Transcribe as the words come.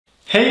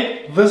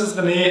Hey, this is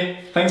René.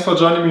 Thanks for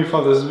joining me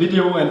for this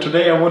video, and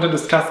today I want to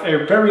discuss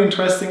a very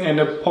interesting and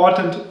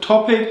important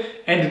topic,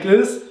 and it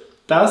is,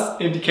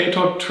 does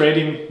indicator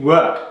trading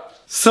work?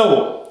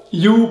 So,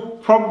 you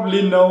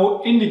probably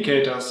know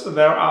indicators.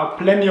 There are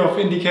plenty of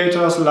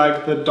indicators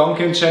like the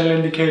Balke channel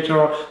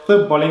indicator,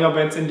 the Bollinger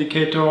Bands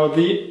indicator,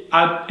 the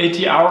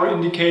ATR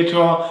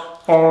indicator,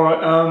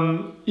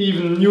 or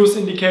even news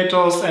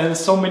indicators and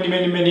so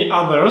many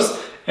others.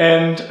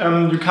 And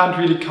you can't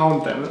really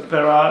count them.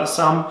 There are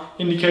some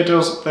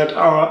indicators that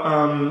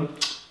are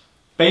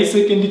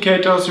basic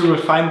indicators. You will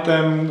find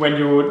them when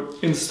you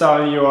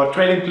install your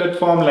trading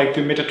platform like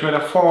the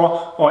MetaTrader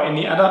 4 or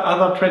any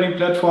other trading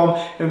platform.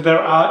 And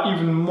there are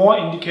even more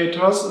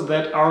indicators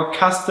that are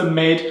custom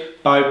made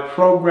by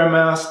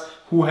programmers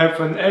who have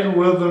an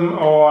algorithm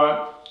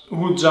or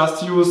who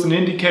just use an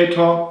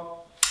indicator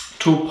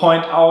to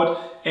point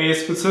out a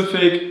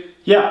specific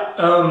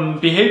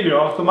behavior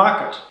of the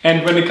market.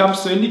 And when it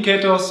comes to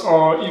indicators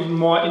or even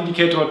more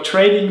indicator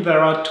trading, there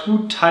are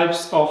two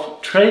types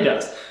of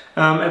traders.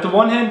 At the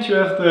one hand, you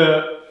have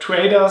the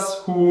traders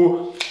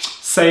who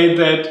say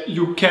that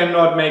you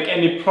cannot make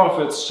any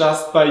profits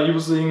just by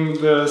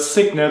using the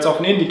signals of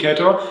an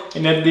indicator,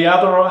 and at the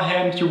other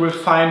hand you will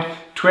find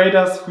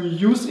traders who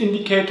use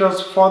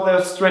indicators for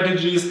their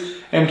strategies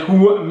and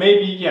who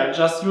maybe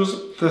just use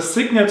the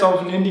signals of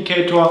an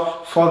indicator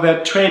for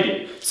their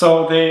trading.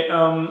 So they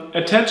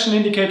attach an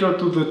indicator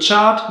to the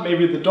chart,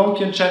 maybe the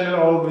Balke channel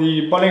or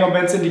the Bollinger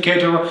Bands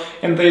indicator,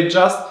 and they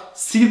just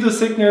see the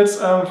signals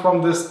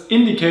from this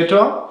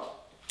indicator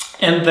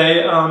and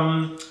they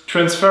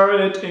transfer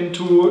it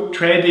into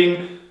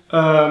trading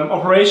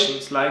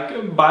operations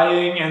like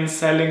buying and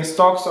selling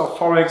stocks or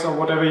forex or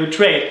whatever you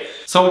trade.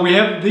 So we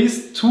have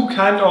these two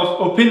kind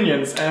of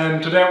opinions,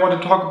 and today I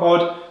want to talk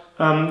about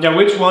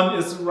which one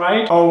is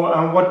right,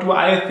 or what do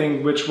I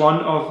think which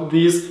one of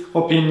these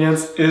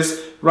opinions is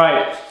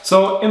right.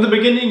 So in the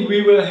beginning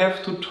we will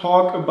have to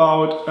talk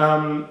about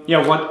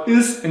what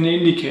is an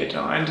indicator.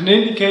 And an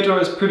indicator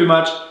is pretty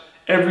much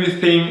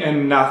everything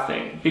and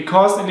nothing,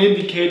 because an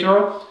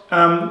indicator,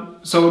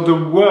 so the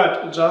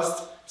word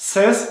just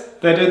says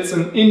that it's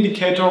an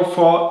indicator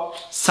for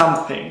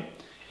something.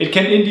 It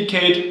can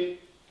indicate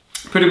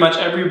pretty much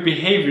every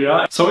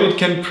behavior. So it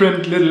can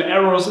print little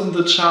arrows in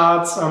the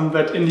charts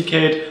that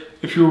indicate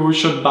if you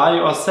should buy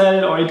or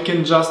sell, or it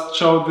can just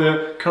show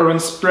the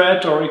current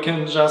spread, or it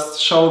can just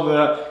show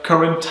the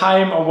current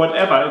time or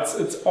whatever.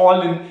 It's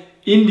all an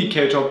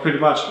indicator pretty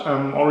much,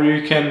 or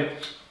you can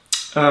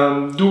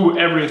do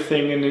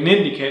everything in an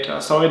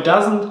indicator. So it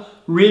doesn't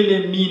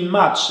really mean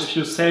much if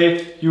you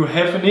say you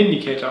have an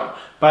indicator,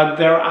 but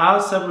there are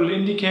several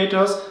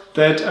indicators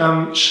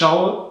that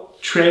show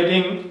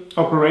trading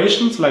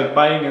operations like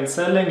buying and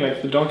selling,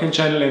 like the Balke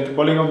channel and the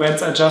Bollinger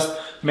Bands I just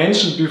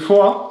mentioned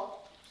before,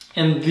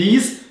 and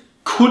these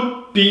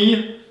could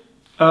be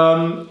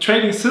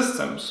trading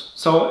systems.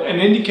 So an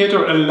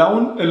indicator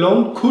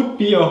alone could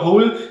be a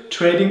whole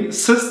trading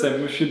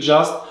system if you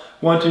just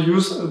want to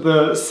use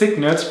the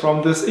signals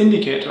from this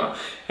indicator.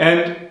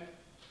 And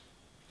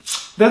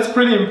that's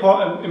pretty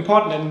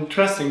important and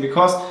interesting,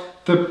 because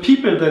the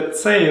people that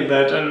say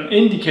that an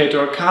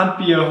indicator can't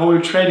be a whole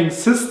trading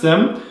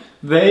system,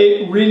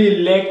 they really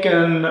lack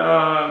an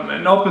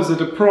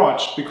opposite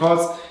approach,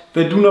 because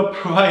they do not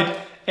provide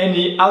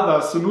any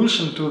other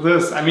solution to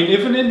this. I mean,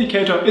 if an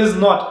indicator is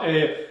not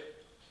a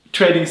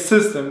trading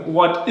system,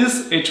 what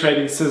is a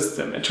trading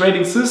system? A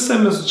trading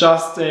system is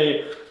just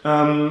a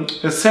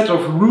set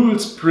of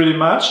rules pretty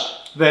much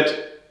that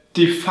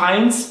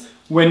defines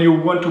when you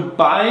want to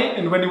buy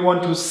and when you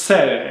want to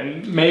sell,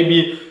 and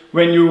maybe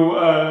when you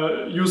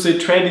use a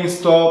trading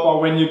stop, or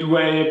when you do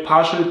a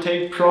partial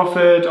take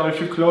profit, or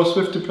if you close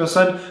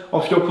 50%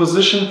 of your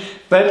position.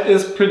 That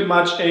is pretty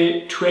much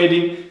a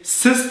trading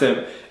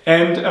system.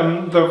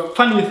 And the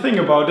funny thing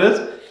about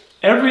it,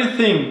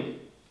 everything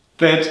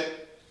that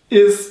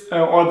is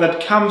or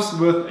that comes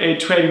with a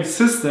trading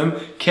system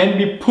can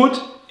be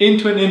put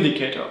into an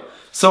indicator.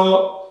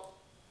 So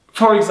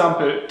for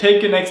example,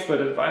 take an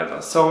expert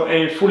advisor, so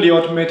a fully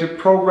automated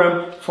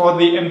program for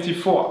the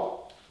MT4,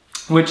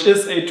 which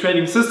is a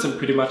trading system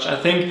pretty much.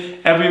 I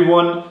think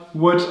everyone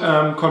would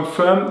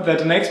confirm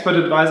that an expert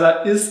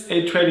advisor is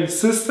a trading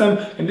system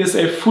and is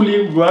a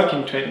fully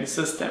working trading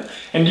system.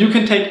 And you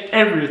can take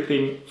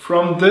everything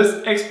from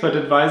this expert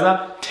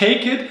advisor,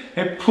 take it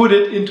and put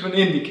it into an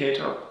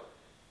indicator.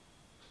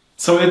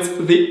 So it's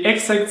the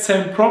exact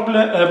same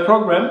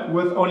program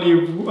with only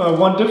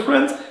one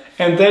difference,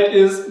 and that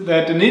is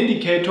that an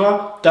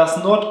indicator does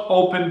not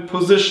open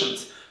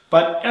positions.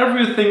 But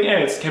everything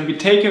else can be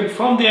taken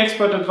from the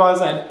expert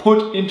advisor and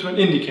put into an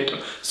indicator.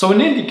 So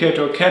an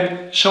indicator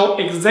can show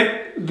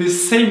exactly the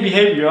same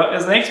behavior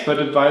as an expert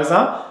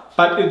advisor,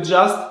 but it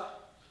just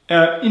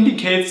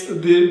indicates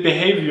the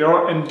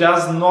behavior and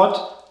does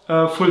not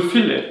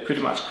fulfill it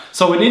pretty much.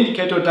 So an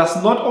indicator does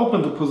not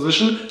open the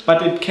position,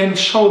 but it can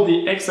show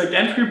the exact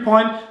entry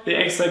point, the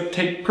exact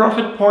take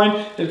profit point,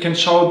 it can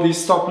show the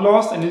stop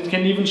loss, and it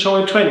can even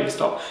show a trading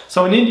stop.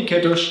 So an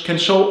indicator can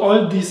show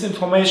all these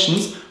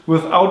informations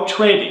without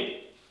trading.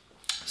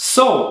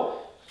 So,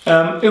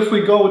 if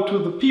we go to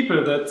the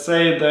people that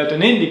say that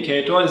an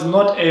indicator is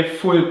not a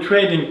full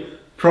trading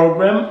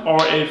program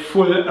or a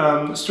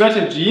full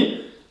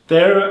strategy,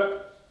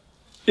 there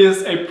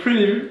is a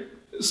pretty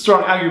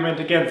strong argument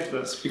against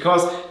this,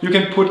 because you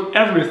can put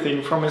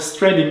everything from a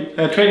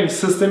trading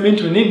system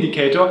into an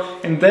indicator,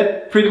 and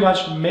that pretty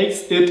much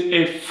makes it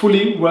a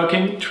fully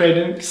working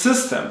trading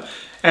system.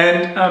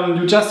 And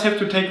you just have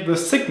to take the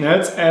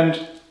signals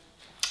and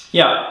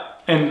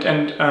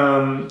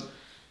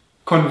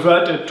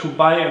convert it to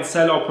buy and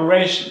sell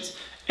operations.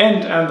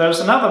 And there's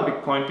another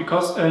big point,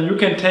 because you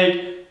can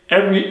take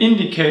every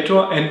indicator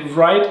and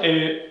write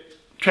a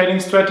trading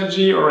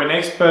strategy or an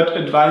expert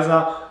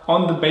advisor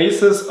on the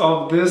basis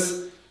of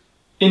this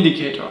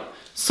indicator.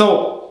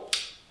 So,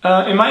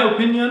 in my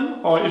opinion,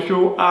 or if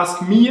you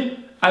ask me,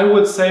 I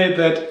would say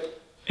that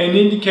an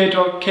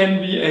indicator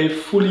can be a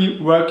fully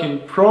working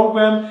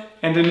program,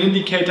 and an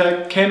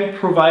indicator can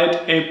provide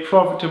a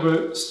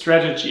profitable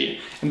strategy.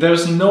 And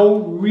there's no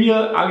real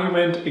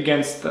argument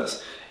against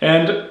this.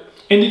 And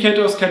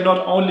indicators can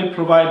not only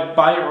provide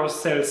buy or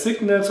sell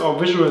signals or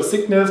visual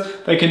signals,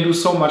 they can do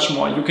so much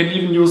more. You can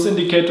even use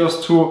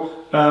indicators to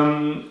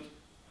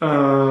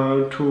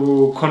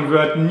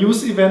convert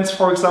news events,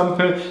 for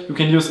example. You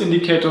can use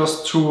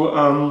indicators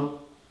to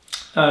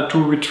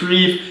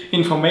retrieve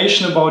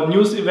information about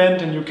news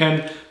event, and you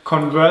can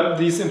convert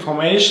these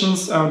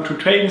informations to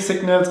trading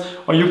signals,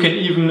 or you can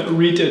even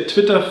read a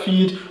Twitter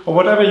feed or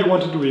whatever you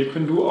want to do. You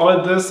can do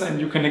all this, and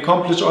you can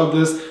accomplish all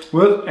this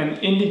with an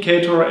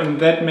indicator,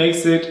 and that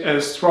makes it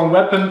a strong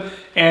weapon.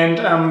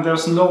 And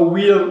there's no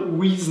real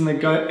reason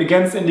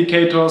against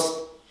indicators,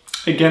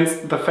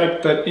 against the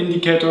fact that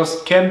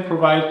indicators can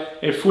provide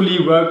a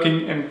fully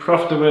working and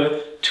profitable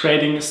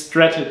trading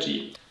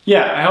strategy.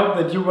 Yeah, I hope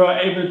that you were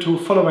able to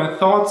follow my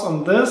thoughts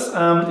on this.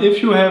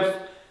 If you have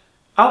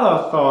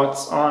other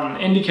thoughts on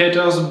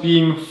indicators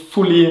being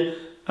fully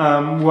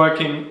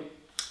working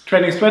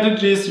trading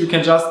strategies, you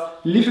can just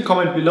leave a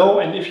comment below.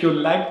 And if you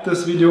liked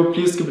this video,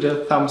 please give it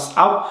a thumbs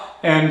up.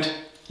 And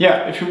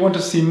yeah, if you want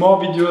to see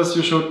more videos,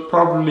 you should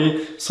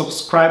probably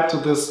subscribe to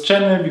this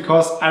channel,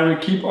 because I will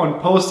keep on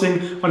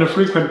posting on a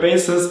frequent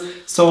basis.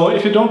 So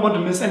if you don't want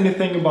to miss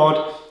anything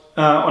about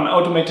on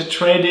automated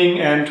trading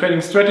and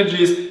trading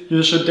strategies,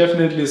 you should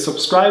definitely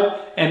subscribe,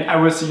 and I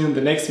will see you in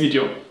the next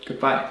video.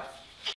 Goodbye.